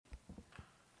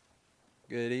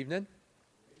Good evening.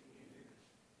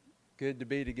 Good to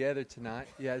be together tonight.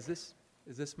 Yeah, is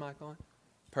this mic on?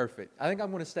 Perfect. I think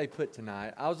I'm going to stay put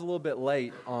tonight. I was a little bit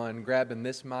late on grabbing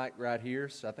this mic right here,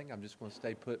 so I think I'm just going to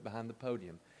stay put behind the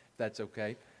podium, if that's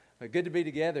okay. But good to be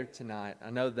together tonight. I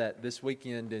know that this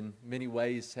weekend in many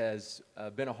ways has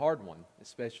been a hard one,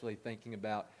 especially thinking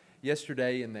about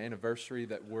yesterday and the anniversary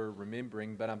that we're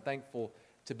remembering, but I'm thankful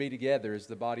to be together as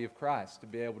the body of Christ, to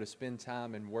be able to spend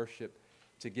time and worship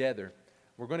together.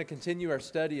 We're going to continue our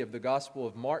study of the Gospel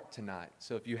of Mark tonight.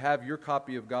 So if you have your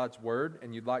copy of God's Word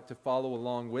and you'd like to follow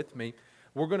along with me,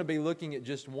 we're going to be looking at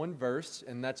just one verse,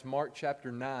 and that's Mark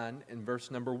chapter 9 and verse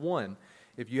number 1.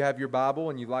 If you have your Bible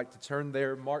and you'd like to turn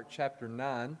there, Mark chapter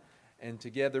 9, and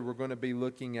together we're going to be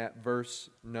looking at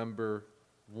verse number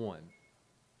 1.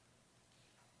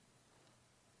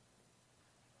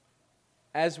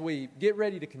 As we get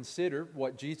ready to consider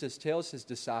what Jesus tells His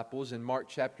disciples in Mark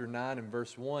chapter 9 and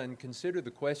verse 1, consider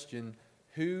the question,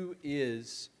 who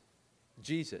is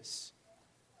Jesus?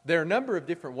 There are a number of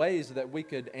different ways that we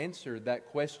could answer that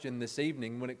question this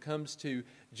evening when it comes to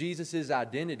Jesus'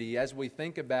 identity as we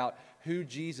think about who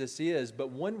Jesus is.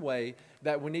 But one way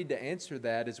that we need to answer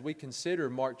that as we consider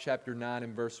Mark chapter 9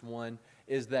 and verse 1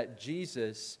 is that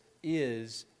Jesus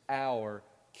is our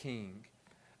King.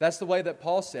 That's the way that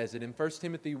Paul says it in 1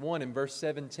 Timothy 1 and verse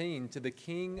 17, to the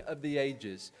King of the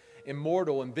ages,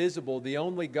 immortal, invisible, the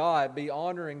only God, be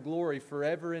honor and glory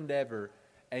forever and ever.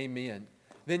 Amen.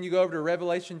 Then you go over to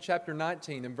Revelation chapter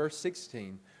 19 and verse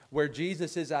 16, where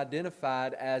Jesus is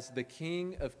identified as the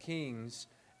King of kings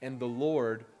and the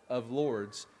Lord of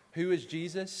lords. Who is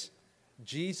Jesus?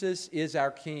 Jesus is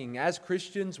our King. As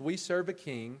Christians, we serve a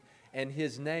King, and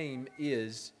His name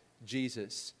is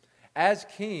Jesus. As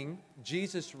King,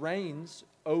 Jesus reigns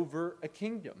over a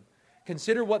kingdom.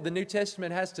 Consider what the New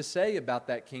Testament has to say about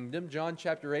that kingdom. John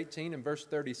chapter 18 and verse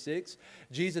 36,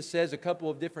 Jesus says a couple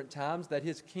of different times that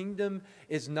His kingdom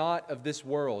is not of this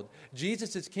world.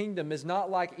 Jesus' kingdom is not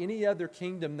like any other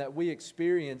kingdom that we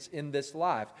experience in this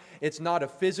life. It's not a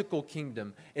physical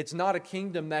kingdom. It's not a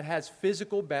kingdom that has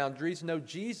physical boundaries. No,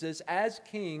 Jesus as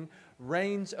King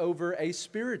reigns over a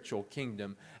spiritual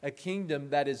kingdom, a kingdom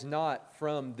that is not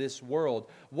from this world.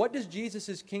 What does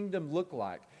Jesus' kingdom look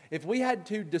like? If we had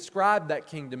to describe that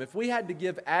kingdom, if we had to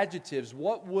give adjectives,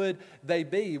 what would they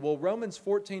be? Well, Romans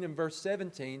 14 and verse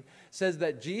 17 says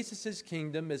that Jesus'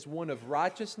 kingdom is one of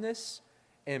righteousness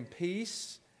and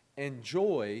peace and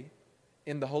joy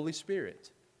in the Holy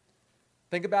Spirit.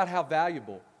 Think about how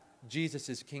valuable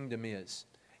Jesus' kingdom is.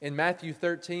 In Matthew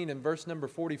 13 and verse number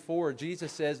 44,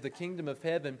 Jesus says, the kingdom of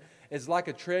heaven is like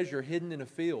a treasure hidden in a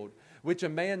field, which a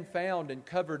man found and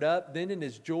covered up. Then in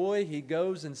his joy he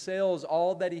goes and sells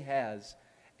all that he has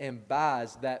and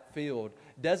buys that field.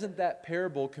 Doesn't that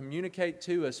parable communicate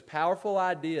to us powerful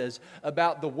ideas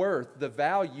about the worth, the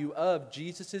value of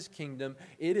Jesus' kingdom?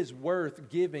 It is worth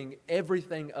giving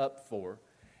everything up for.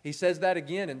 He says that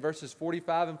again in verses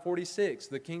 45 and 46.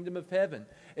 The kingdom of heaven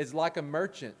is like a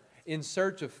merchant in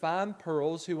search of fine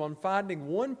pearls, who on finding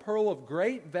one pearl of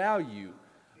great value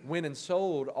went and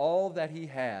sold all that he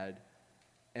had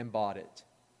and bought it.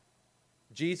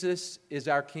 Jesus is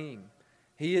our King.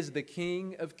 He is the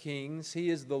King of kings.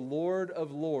 He is the Lord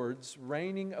of lords,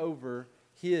 reigning over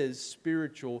His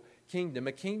spiritual kingdom,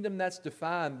 a kingdom that's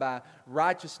defined by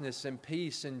righteousness and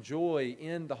peace and joy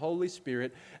in the Holy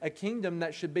Spirit, a kingdom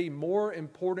that should be more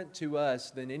important to us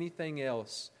than anything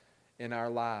else in our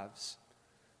lives.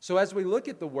 So as we look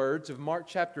at the words of Mark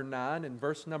chapter 9 and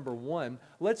verse number 1,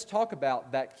 let's talk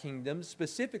about that kingdom.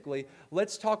 Specifically,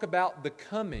 let's talk about the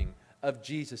coming of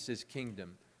Jesus'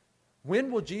 kingdom.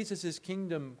 When will Jesus'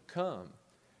 kingdom come?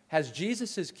 Has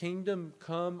Jesus' kingdom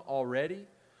come already?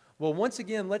 Well, once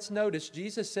again, let's notice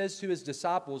Jesus says to His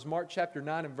disciples, Mark chapter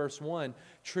 9 and verse 1,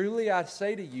 truly I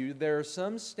say to you, there are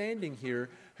some standing here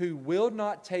who will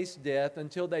not taste death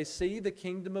until they see the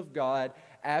kingdom of God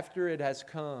after it has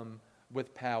come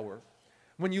with power.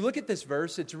 When you look at this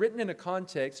verse, it's written in a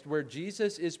context where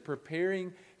Jesus is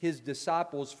preparing His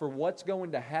disciples for what's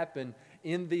going to happen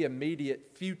in the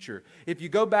immediate future. If you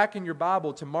go back in your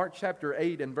Bible to Mark chapter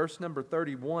 8 and verse number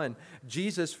 31,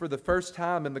 Jesus, for the first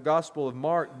time in the Gospel of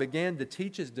Mark, began to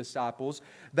teach His disciples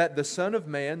that the Son of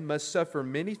Man must suffer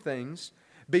many things,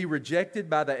 be rejected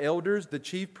by the elders, the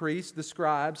chief priests, the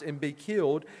scribes, and be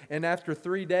killed, and after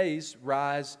 3 days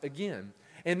rise again.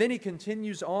 And then He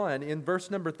continues on in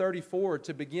verse number 34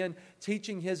 to begin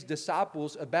teaching His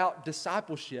disciples about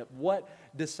discipleship, what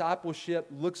discipleship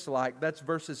looks like. That's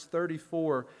verses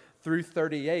 34 through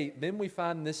 38. Then we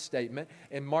find this statement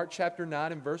in Mark chapter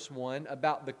 9 and verse 1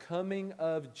 about the coming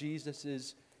of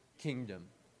Jesus' kingdom.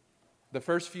 The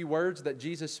first few words that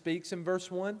Jesus speaks in verse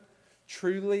 1,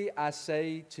 truly I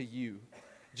say to you.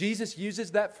 Jesus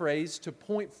uses that phrase to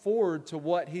point forward to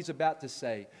what He's about to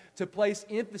say, to place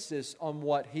emphasis on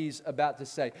what He's about to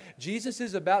say. Jesus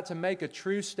is about to make a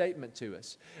true statement to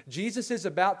us. Jesus is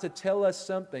about to tell us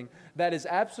something that is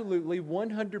absolutely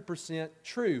 100%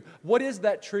 true. What is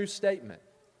that true statement?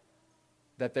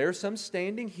 That there are some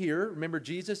standing here. Remember,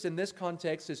 Jesus in this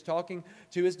context is talking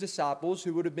to His disciples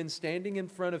who would have been standing in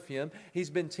front of Him. He's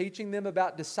been teaching them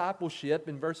about discipleship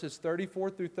in verses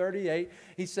 34 through 38.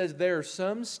 He says, there are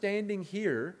some standing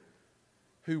here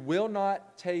who will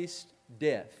not taste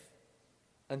death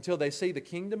until they see the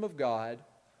kingdom of God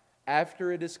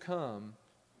after it has come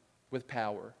with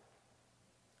power.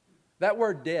 That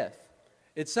word death,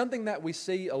 it's something that we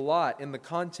see a lot in the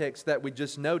context that we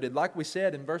just noted. Like we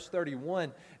said in verse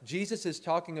 31, Jesus is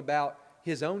talking about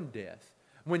His own death.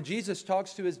 When Jesus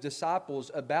talks to His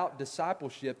disciples about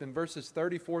discipleship in verses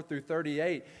 34 through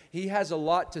 38, He has a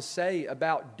lot to say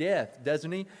about death,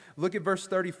 doesn't He? Look at verse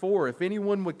 34. If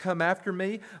anyone would come after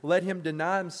me, let him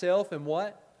deny himself and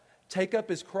what? Take up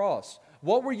his cross.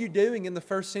 What were you doing in the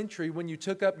first century when you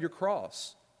took up your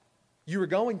cross? You were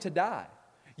going to die.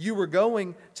 You were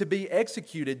going to be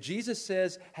executed. Jesus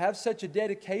says, have such a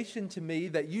dedication to me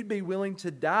that you'd be willing to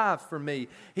die for me.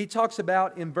 He talks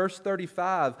about in verse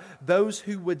 35, those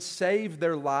who would save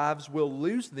their lives will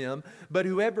lose them, but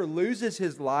whoever loses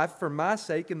his life for my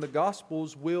sake in the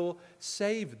Gospels will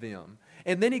save them.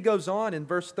 And then he goes on in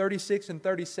verse 36 and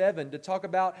 37 to talk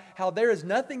about how there is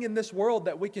nothing in this world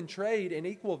that we can trade in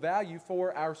equal value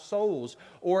for our souls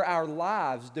or our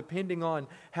lives, depending on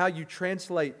how you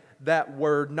translate that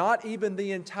word. Not even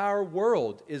the entire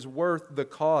world is worth the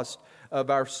cost of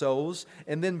our souls.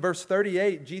 And then verse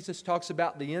 38, Jesus talks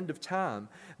about the end of time,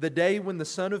 the day when the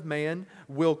Son of Man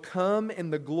will come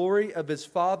in the glory of His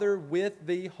Father with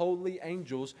the holy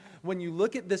angels. When you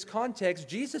look at this context,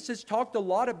 Jesus has talked a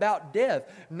lot about death,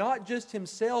 not just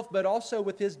Himself, but also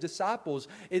with His disciples.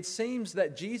 It seems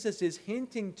that Jesus is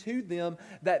hinting to them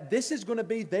that this is going to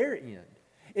be their end.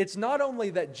 It's not only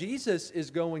that Jesus is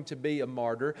going to be a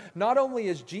martyr, not only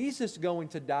is Jesus going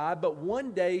to die, but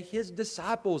one day His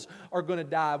disciples are going to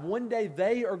die. One day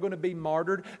they are going to be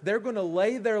martyred. They're going to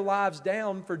lay their lives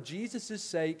down for Jesus'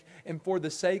 sake and for the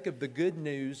sake of the good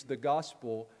news, the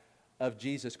gospel of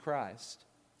Jesus Christ.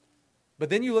 But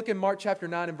then you look in Mark chapter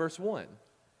 9 and verse 1,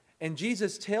 and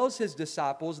Jesus tells His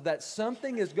disciples that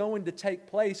something is going to take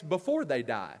place before they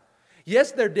die.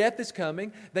 Yes, their death is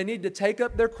coming. They need to take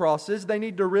up their crosses. They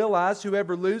need to realize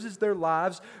whoever loses their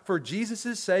lives for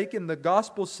Jesus' sake and the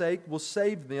gospel's sake will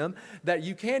save them. That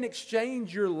you can't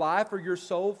exchange your life or your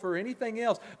soul for anything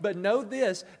else. But know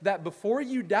this, that before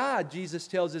you die, Jesus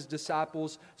tells His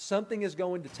disciples, something is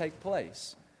going to take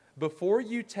place. Before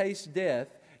you taste death,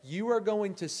 you are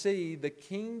going to see the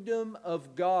kingdom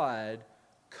of God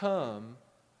come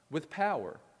with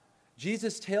power.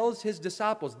 Jesus tells His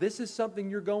disciples, this is something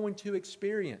you're going to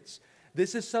experience.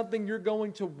 This is something you're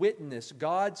going to witness,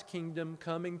 God's kingdom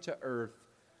coming to earth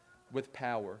with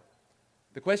power.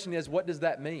 The question is, what does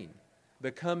that mean?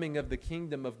 The coming of the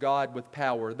kingdom of God with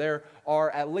power. There are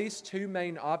at least two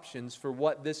main options for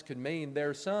what this could mean.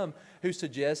 There are some who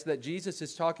suggest that Jesus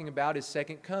is talking about His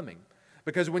second coming.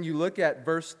 Because when you look at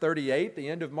verse 38, the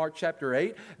end of Mark chapter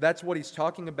 8, that's what He's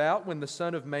talking about when the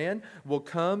Son of Man will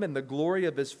come in the glory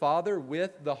of His Father with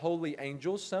the holy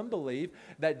angels. Some believe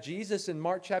that Jesus in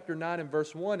Mark chapter 9 and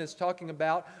verse 1 is talking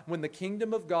about when the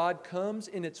kingdom of God comes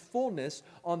in its fullness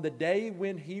on the day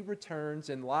when He returns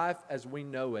and life as we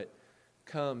know it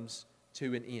comes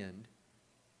to an end.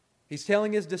 He's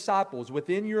telling His disciples,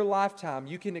 within your lifetime,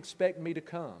 you can expect me to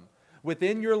come.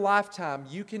 Within your lifetime,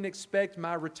 you can expect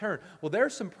my return. Well, there are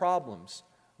some problems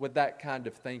with that kind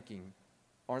of thinking,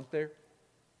 aren't there?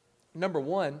 Number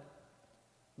one,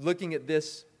 looking at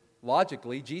this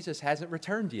logically, Jesus hasn't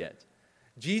returned yet.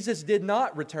 Jesus did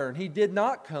not return. He did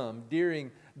not come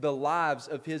during the lives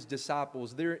of His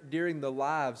disciples, during the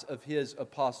lives of His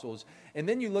apostles. And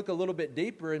then you look a little bit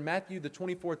deeper in Matthew, the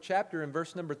 24th chapter, in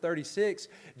verse number 36,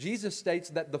 Jesus states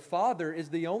that the Father is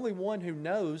the only one who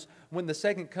knows when the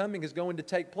second coming is going to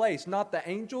take place. Not the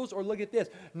angels, or look at this,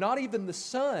 not even the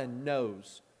Son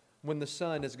knows when the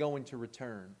Son is going to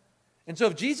return. And so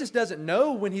if Jesus doesn't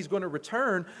know when He's going to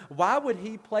return, why would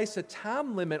He place a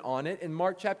time limit on it in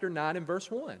Mark chapter 9 and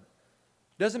verse 1?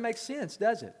 Doesn't make sense,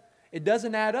 does it? It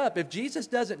doesn't add up. If Jesus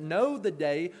doesn't know the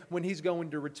day when He's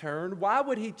going to return, why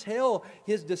would He tell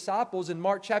His disciples in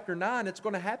Mark chapter 9 it's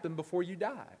going to happen before you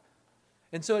die?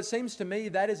 And so it seems to me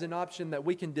that is an option that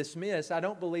we can dismiss. I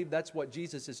don't believe that's what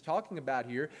Jesus is talking about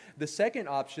here. The second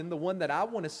option, the one that I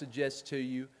want to suggest to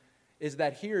you, is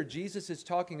that here Jesus is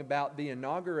talking about the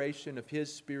inauguration of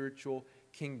his spiritual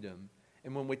kingdom.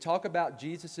 And when we talk about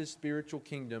Jesus' spiritual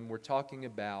kingdom, we're talking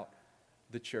about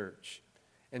the church.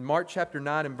 In Mark chapter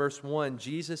 9 and verse 1,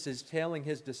 Jesus is telling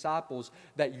his disciples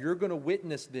that you're going to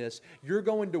witness this. You're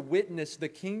going to witness the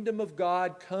kingdom of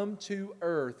God come to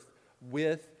earth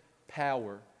with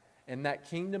power. And that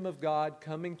kingdom of God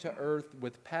coming to earth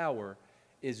with power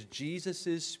is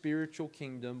Jesus' spiritual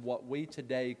kingdom, what we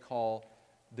today call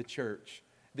the church.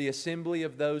 The assembly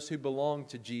of those who belong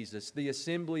to Jesus. The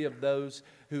assembly of those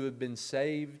who have been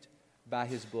saved by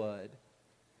his blood.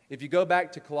 If you go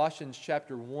back to Colossians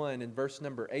chapter 1 and verse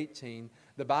number 18,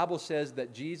 the Bible says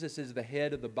that Jesus is the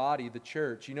head of the body, the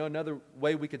church. You know another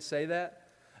way we could say that?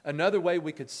 Another way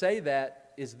we could say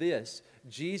that is this: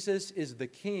 Jesus is the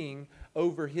king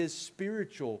over his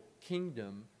spiritual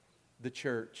kingdom, the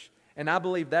church. And I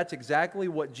believe that's exactly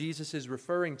what Jesus is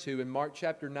referring to in Mark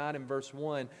chapter 9 and verse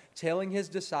 1, telling his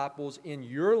disciples, in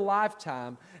your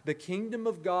lifetime, the kingdom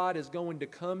of God is going to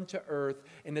come to earth,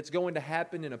 and it's going to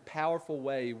happen in a powerful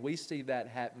way. We see that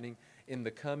happening in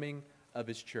the coming of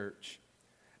his church.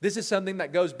 This is something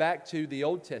that goes back to the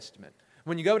Old Testament.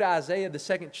 When you go to Isaiah, the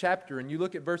 2nd chapter, and you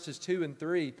look at verses 2 and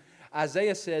 3,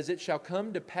 Isaiah says, it shall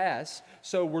come to pass.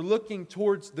 So we're looking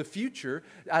towards the future.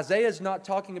 Isaiah is not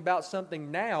talking about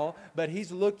something now, but he's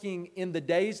looking in the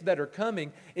days that are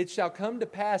coming. It shall come to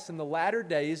pass in the latter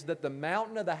days that the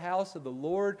mountain of the house of the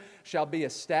Lord shall be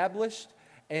established,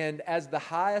 and as the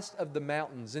highest of the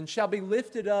mountains, and shall be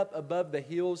lifted up above the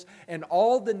hills, and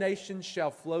all the nations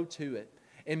shall flow to it.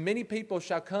 And many people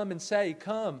shall come and say,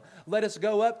 come, let us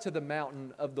go up to the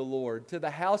mountain of the Lord, to the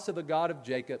house of the God of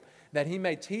Jacob, that he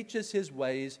may teach us his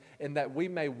ways, and that we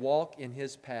may walk in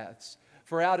his paths.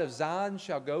 For out of Zion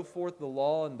shall go forth the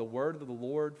law and the word of the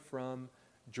Lord from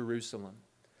Jerusalem.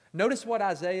 Notice what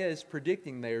Isaiah is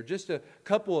predicting there. Just a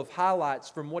couple of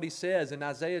highlights from what he says in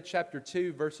Isaiah chapter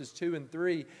 2, verses 2 and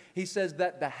 3. He says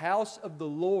that the house of the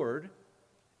Lord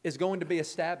is going to be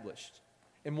established.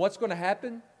 And what's going to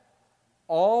happen?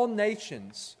 All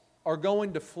nations are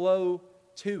going to flow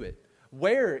to it.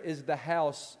 Where is the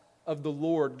house of the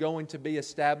Lord going to be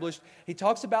established? He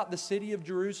talks about the city of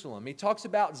Jerusalem. He talks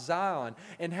about Zion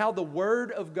and how the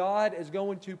word of God is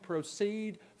going to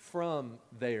proceed from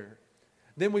there.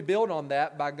 Then we build on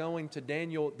that by going to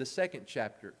Daniel, the 2nd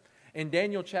chapter. In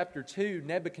Daniel chapter 2,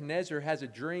 Nebuchadnezzar has a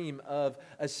dream of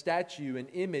a statue, an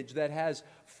image that has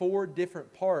 4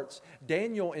 different parts.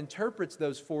 Daniel interprets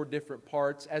those 4 different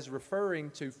parts as referring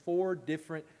to 4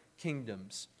 different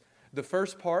kingdoms. The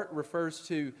first part refers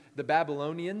to the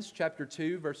Babylonians, chapter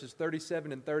 2, verses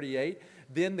 37 and 38.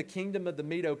 Then the kingdom of the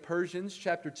Medo-Persians,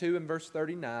 chapter 2 and verse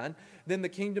 39. Then the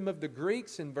kingdom of the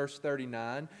Greeks in verse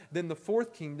 39. Then the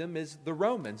 4th kingdom is the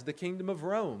Romans, the kingdom of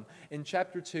Rome, in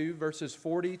chapter 2, verses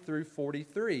 40 through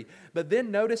 43. But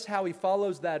then notice how he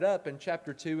follows that up in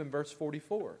chapter 2 and verse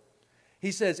 44.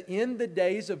 He says, in the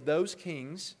days of those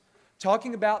kings,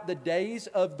 talking about the days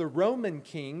of the Roman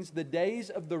kings, the days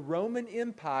of the Roman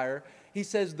Empire, he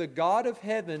says the God of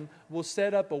heaven will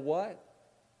set up a what?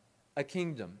 A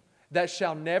kingdom that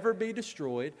shall never be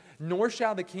destroyed, nor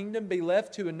shall the kingdom be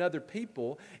left to another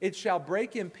people. It shall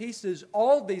break in pieces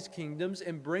all these kingdoms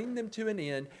and bring them to an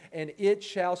end, and it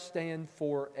shall stand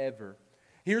forever.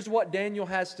 Here's what Daniel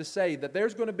has to say, that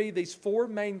there's going to be these 4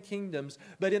 main kingdoms,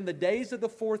 but in the days of the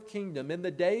 4th kingdom, in the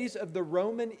days of the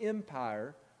Roman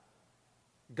Empire,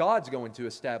 God's going to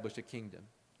establish a kingdom.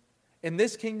 And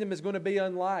this kingdom is going to be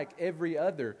unlike every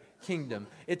other kingdom.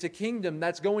 It's a kingdom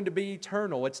that's going to be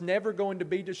eternal. It's never going to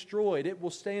be destroyed. It will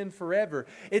stand forever.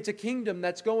 It's a kingdom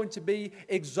that's going to be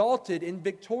exalted and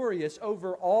victorious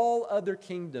over all other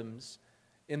kingdoms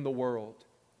in the world.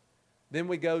 Then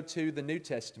we go to the New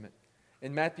Testament.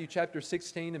 In Matthew chapter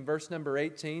 16 and verse number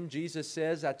 18, Jesus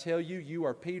says, I tell you, you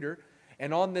are Peter,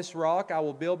 and on this rock I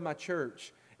will build my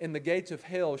church, and the gates of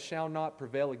hell shall not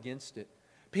prevail against it.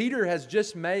 Peter has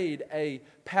just made a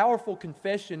powerful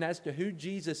confession as to who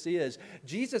Jesus is.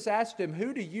 Jesus asked him,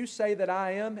 who do you say that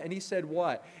I am? And he said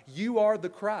what? You are the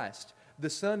Christ, the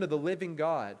Son of the living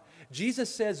God. Jesus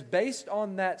says, based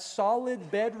on that solid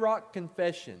bedrock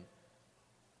confession,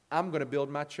 I'm going to build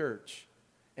my church.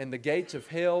 And the gates of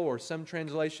hell, or some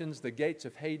translations, the gates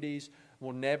of Hades,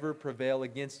 will never prevail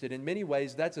against it. In many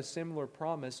ways, that's a similar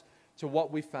promise to what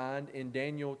we find in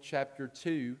Daniel chapter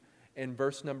 2 and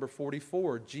verse number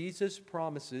 44. Jesus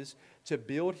promises to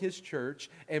build his church,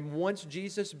 and once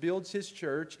Jesus builds his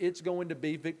church, it's going to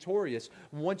be victorious.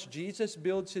 Once Jesus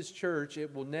builds his church,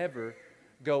 it will never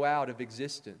go out of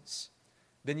existence.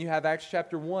 Then you have Acts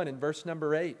chapter 1 and verse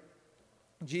number 8.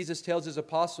 Jesus tells his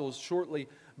apostles shortly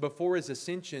before his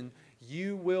ascension,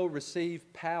 you will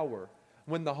receive power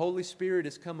when the Holy Spirit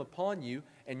has come upon you,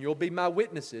 and you'll be my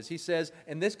witnesses. He says,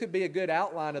 and this could be a good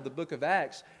outline of the book of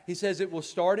Acts, he says it will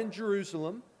start in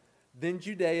Jerusalem, then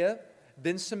Judea,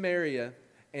 then Samaria,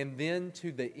 and then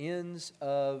to the ends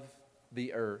of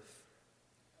the earth.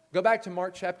 Go back to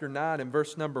Mark chapter 9 and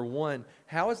verse number 1.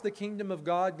 How is the kingdom of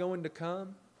God going to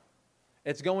come?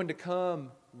 It's going to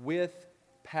come with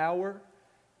power.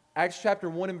 Acts chapter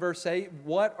 1 and verse 8,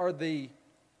 what are the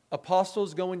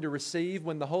apostles going to receive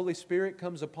when the Holy Spirit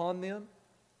comes upon them?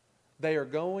 They are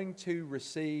going to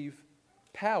receive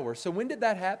power. So when did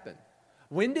that happen?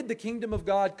 When did the kingdom of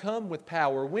God come with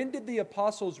power? When did the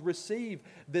apostles receive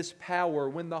this power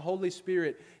when the Holy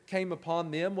Spirit came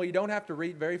upon them? Well, you don't have to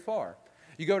read very far.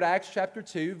 You go to Acts chapter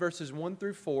 2, verses 1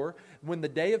 through 4. When the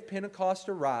day of Pentecost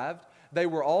arrived, they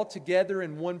were all together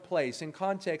in one place. In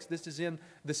context, this is in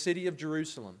the city of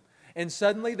Jerusalem. And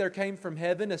suddenly there came from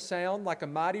heaven a sound like a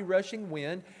mighty rushing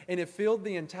wind, and it filled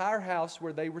the entire house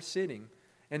where they were sitting.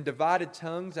 And divided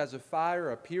tongues as of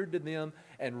fire appeared to them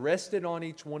and rested on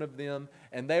each one of them.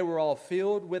 And they were all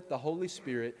filled with the Holy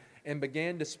Spirit and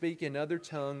began to speak in other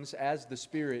tongues as the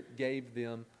Spirit gave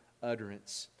them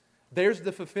utterance. There's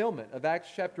the fulfillment of Acts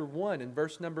chapter 1 and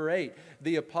verse number 8.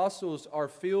 The apostles are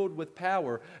filled with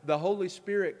power. The Holy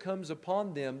Spirit comes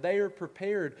upon them. They are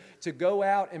prepared to go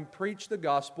out and preach the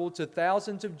gospel to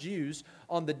thousands of Jews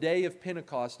on the day of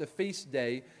Pentecost, a feast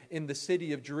day in the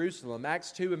city of Jerusalem.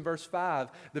 Acts 2 and verse 5,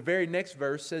 the very next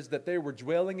verse says that there were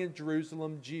dwelling in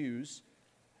Jerusalem Jews,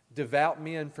 devout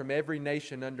men from every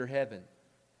nation under heaven.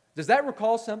 Does that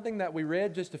recall something that we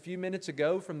read just a few minutes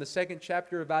ago from the second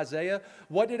chapter of Isaiah?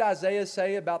 What did Isaiah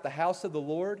say about the house of the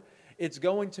Lord? It's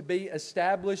going to be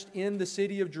established in the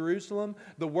city of Jerusalem.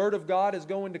 The Word of God is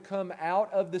going to come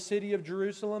out of the city of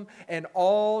Jerusalem, and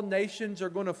all nations are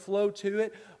going to flow to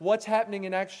it. What's happening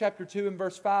in Acts chapter 2 and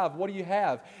verse 5? What do you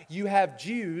have? You have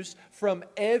Jews from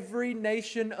every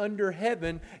nation under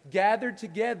heaven gathered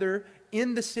together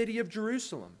in the city of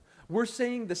Jerusalem. We're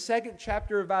seeing the second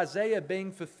chapter of Isaiah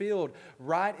being fulfilled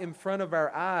right in front of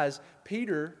our eyes.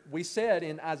 Peter, we said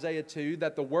in Isaiah 2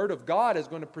 that the Word of God is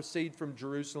going to proceed from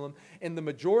Jerusalem. In the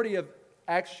majority of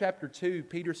Acts chapter 2,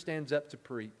 Peter stands up to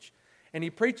preach. And he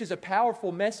preaches a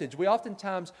powerful message. We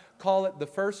oftentimes call it the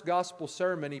first gospel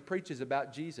sermon. He preaches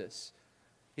about Jesus.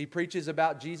 He preaches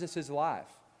about Jesus'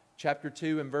 life. Chapter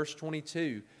 2 and verse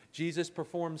 22. Jesus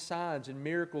performed signs and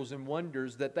miracles and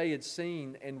wonders that they had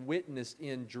seen and witnessed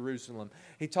in Jerusalem.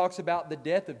 He talks about the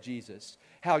death of Jesus.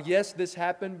 How, yes, this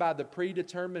happened by the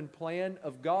predetermined plan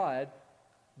of God,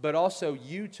 but also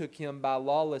you took him by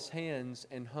lawless hands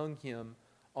and hung him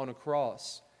on a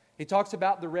cross. He talks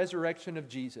about the resurrection of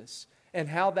Jesus and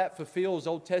how that fulfills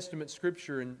Old Testament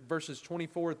Scripture in verses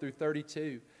 24 through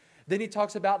 32. Then he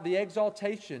talks about the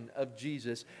exaltation of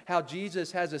Jesus, how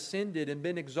Jesus has ascended and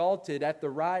been exalted at the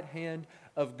right hand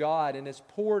of God and has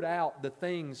poured out the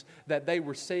things that they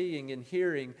were seeing and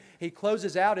hearing. He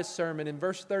closes out his sermon in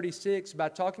verse 36 by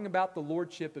talking about the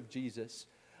lordship of Jesus.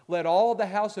 Let all the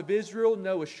house of Israel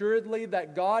know assuredly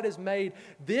that God has made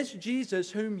this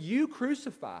Jesus whom you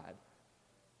crucified,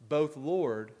 both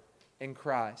Lord and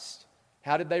Christ.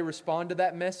 How did they respond to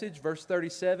that message? Verse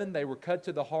 37, they were cut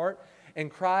to the heart and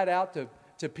cried out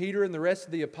to Peter and the rest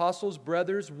of the apostles,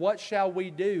 brothers, what shall we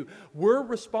do? We're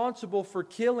responsible for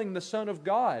killing the Son of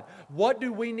God. What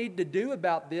do we need to do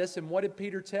about this? And what did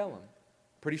Peter tell them?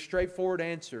 Pretty straightforward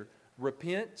answer.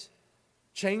 Repent,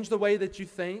 change the way that you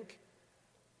think,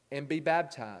 and be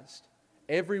baptized.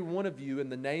 Every one of you in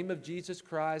the name of Jesus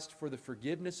Christ for the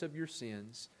forgiveness of your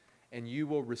sins, and you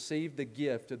will receive the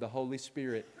gift of the Holy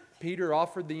Spirit. Peter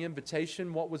offered the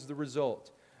invitation. What was the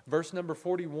result? Verse number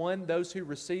 41, those who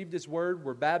received his word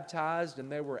were baptized,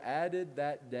 and there were added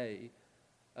that day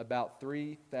about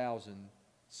 3,000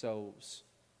 souls.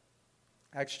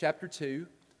 Acts chapter 2,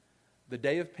 the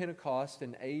day of Pentecost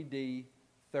in AD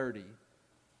 30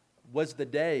 was the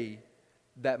day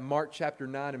that Mark chapter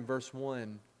 9 and verse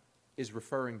 1 is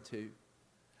referring to.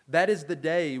 That is the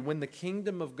day when the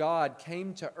kingdom of God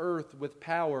came to earth with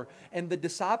power, and the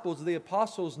disciples, the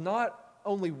apostles, not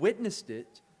only witnessed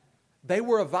it, they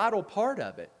were a vital part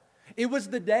of it. It was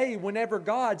the day whenever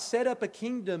God set up a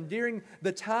kingdom during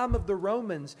the time of the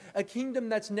Romans, a kingdom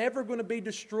that's never going to be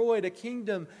destroyed, a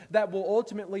kingdom that will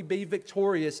ultimately be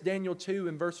victorious, Daniel 2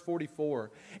 and verse 44.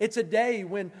 It's a day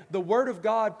when the Word of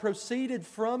God proceeded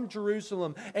from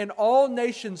Jerusalem and all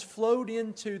nations flowed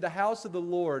into the house of the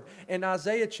Lord in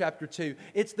Isaiah chapter 2.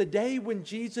 It's the day when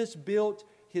Jesus built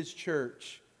His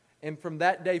church. And from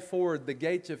that day forward, the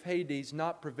gates of Hades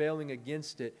not prevailing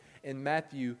against it. In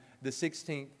Matthew, the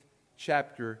 16th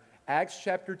chapter, Acts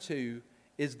chapter 2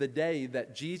 is the day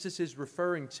that Jesus is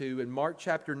referring to in Mark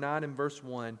chapter 9 and verse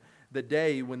 1, the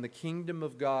day when the kingdom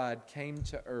of God came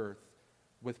to earth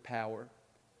with power.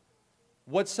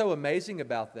 What's so amazing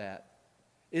about that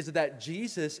is that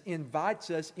Jesus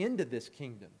invites us into this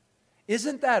kingdom.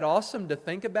 Isn't that awesome to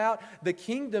think about? The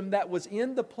kingdom that was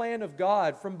in the plan of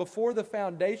God from before the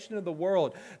foundation of the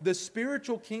world, the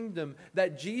spiritual kingdom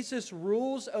that Jesus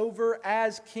rules over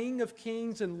as King of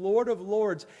Kings and Lord of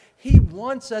Lords. He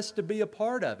wants us to be a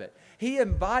part of it. He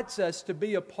invites us to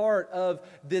be a part of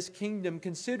this kingdom.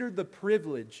 Consider the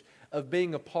privilege of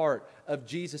being a part of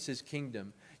Jesus'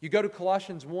 kingdom. You go to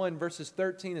Colossians 1 verses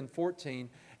 13 and 14,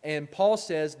 and Paul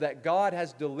says that God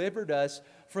has delivered us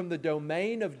from the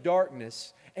domain of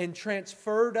darkness and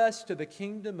transferred us to the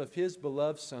kingdom of His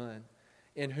beloved Son,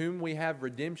 in whom we have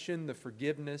redemption, the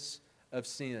forgiveness of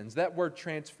sins. That word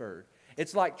transferred.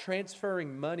 It's like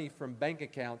transferring money from bank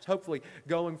accounts, hopefully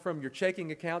going from your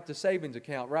checking account to savings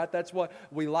account, right? That's what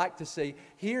we like to see.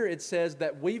 Here it says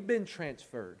that we've been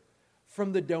transferred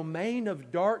from the domain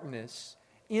of darkness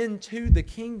into the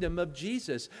kingdom of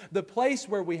Jesus, the place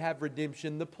where we have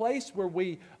redemption, the place where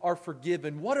we are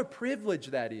forgiven. What a privilege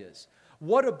that is.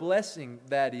 What a blessing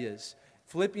that is.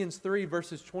 Philippians 3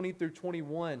 verses 20 through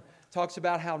 21 talks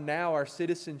about how now our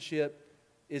citizenship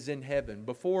is in heaven.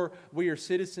 Before we are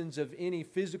citizens of any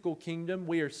physical kingdom,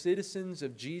 we are citizens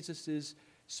of Jesus'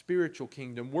 spiritual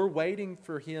kingdom. We're waiting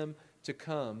for Him to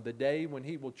come, the day when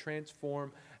He will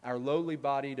transform our lowly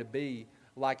body to be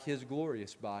like His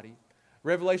glorious body.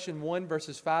 Revelation 1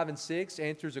 verses 5 and 6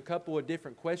 answers a couple of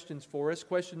different questions for us.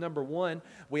 Question number 1,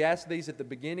 we asked these at the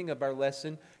beginning of our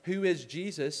lesson. Who is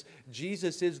Jesus?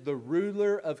 Jesus is the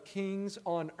ruler of kings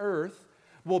on earth.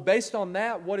 Well, based on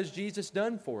that, what has Jesus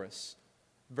done for us?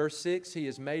 Verse 6, He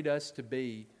has made us to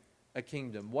be a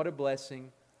kingdom. What a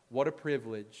blessing, what a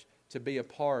privilege to be a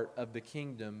part of the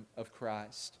kingdom of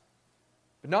Christ.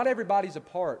 But not everybody's a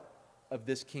part of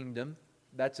this kingdom.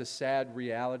 That's a sad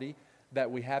reality that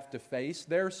we have to face.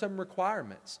 There are some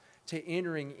requirements to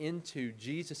entering into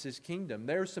Jesus' kingdom.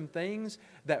 There are some things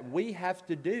that we have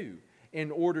to do in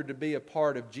order to be a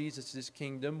part of Jesus'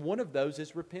 kingdom. One of those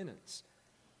is repentance.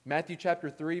 Matthew chapter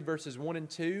 3 verses 1 and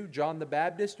 2, John the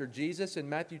Baptist or Jesus in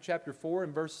Matthew chapter 4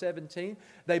 and verse 17,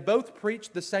 they both preach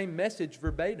the same message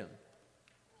verbatim.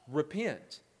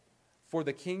 Repent, for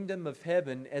the kingdom of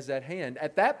heaven is at hand.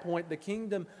 At that point, the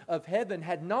kingdom of heaven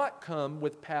had not come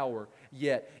with power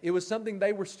yet. It was something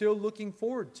they were still looking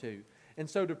forward to. And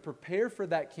so to prepare for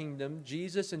that kingdom,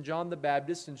 Jesus and John the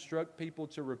Baptist instruct people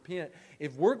to repent.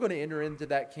 If we're going to enter into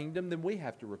that kingdom, then we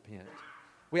have to repent.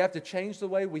 We have to change the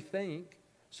way we think,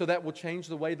 so that will change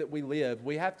the way that we live.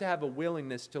 We have to have a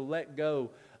willingness to let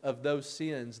go of those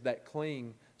sins that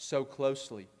cling so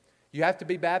closely. You have to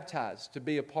be baptized to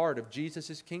be a part of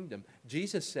Jesus' kingdom.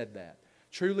 Jesus said that.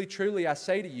 Truly, truly, I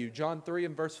say to you, John 3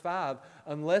 and verse 5,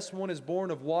 unless one is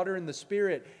born of water and the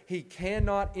Spirit, he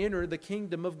cannot enter the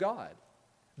kingdom of God.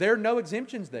 There are no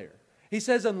exemptions there. He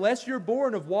says, unless you're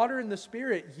born of water and the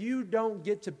Spirit, you don't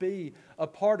get to be a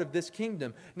part of this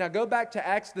kingdom. Now go back to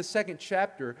Acts the 2nd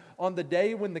chapter. On the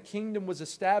day when the kingdom was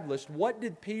established, what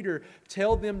did Peter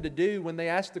tell them to do when they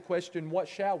asked the question, what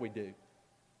shall we do?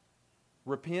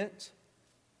 Repent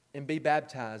and be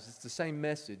baptized. It's the same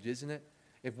message, isn't it?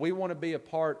 If we want to be a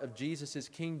part of Jesus'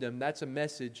 kingdom, that's a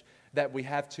message that we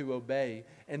have to obey.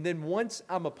 And then once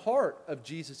I'm a part of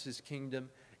Jesus' kingdom,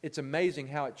 it's amazing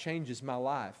how it changes my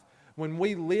life. When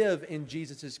we live in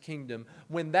Jesus' kingdom,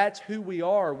 when that's who we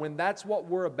are, when that's what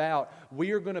we're about,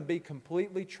 we are going to be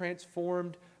completely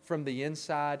transformed from the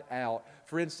inside out.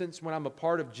 For instance, when I'm a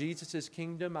part of Jesus'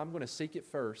 kingdom, I'm going to seek it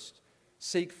first.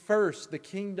 Seek first the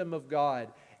kingdom of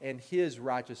God and His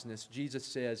righteousness, Jesus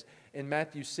says in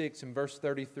Matthew 6 and verse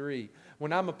 33.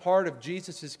 When I'm a part of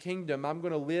Jesus' kingdom, I'm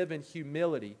going to live in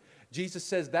humility. Jesus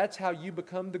says that's how you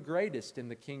become the greatest in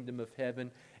the kingdom of heaven,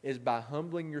 is by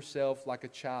humbling yourself like a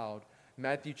child.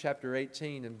 Matthew chapter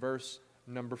 18 and verse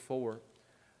number 4.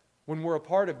 When we're a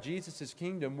part of Jesus'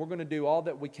 kingdom, we're going to do all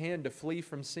that we can to flee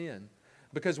from sin.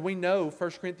 Because we know,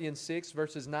 1 Corinthians 6,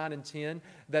 verses 9 and 10,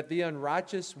 that the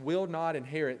unrighteous will not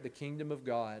inherit the kingdom of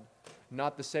God.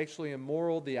 Not the sexually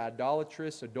immoral, the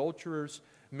idolatrous, adulterers,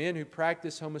 men who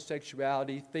practice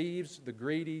homosexuality, thieves, the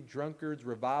greedy, drunkards,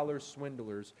 revilers,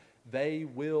 swindlers. They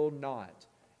will not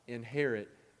inherit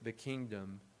the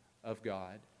kingdom of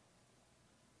God.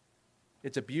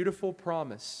 It's a beautiful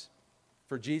promise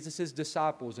for Jesus'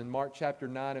 disciples in Mark chapter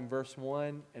 9 and verse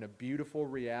 1, and a beautiful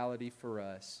reality for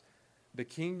us. The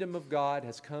kingdom of God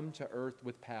has come to earth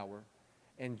with power,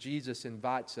 and Jesus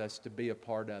invites us to be a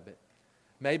part of it.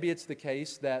 Maybe it's the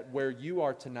case that where you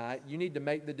are tonight, you need to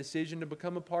make the decision to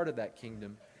become a part of that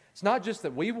kingdom. It's not just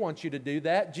that we want you to do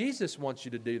that. Jesus wants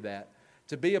you to do that.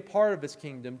 To be a part of His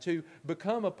kingdom, to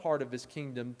become a part of His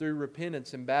kingdom through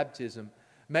repentance and baptism.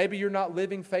 Maybe you're not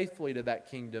living faithfully to that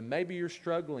kingdom. Maybe you're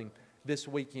struggling this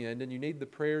weekend and you need the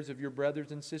prayers of your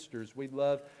brothers and sisters. We'd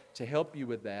love to help you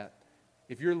with that.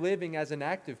 If you're living as an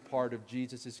active part of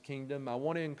Jesus' kingdom, I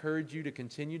want to encourage you to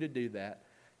continue to do that.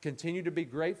 Continue to be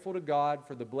grateful to God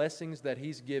for the blessings that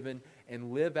He's given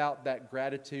and live out that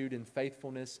gratitude and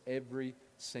faithfulness every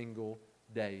single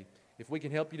day. If we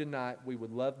can help you tonight, we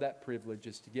would love that privilege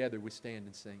as together we stand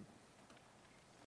and sing.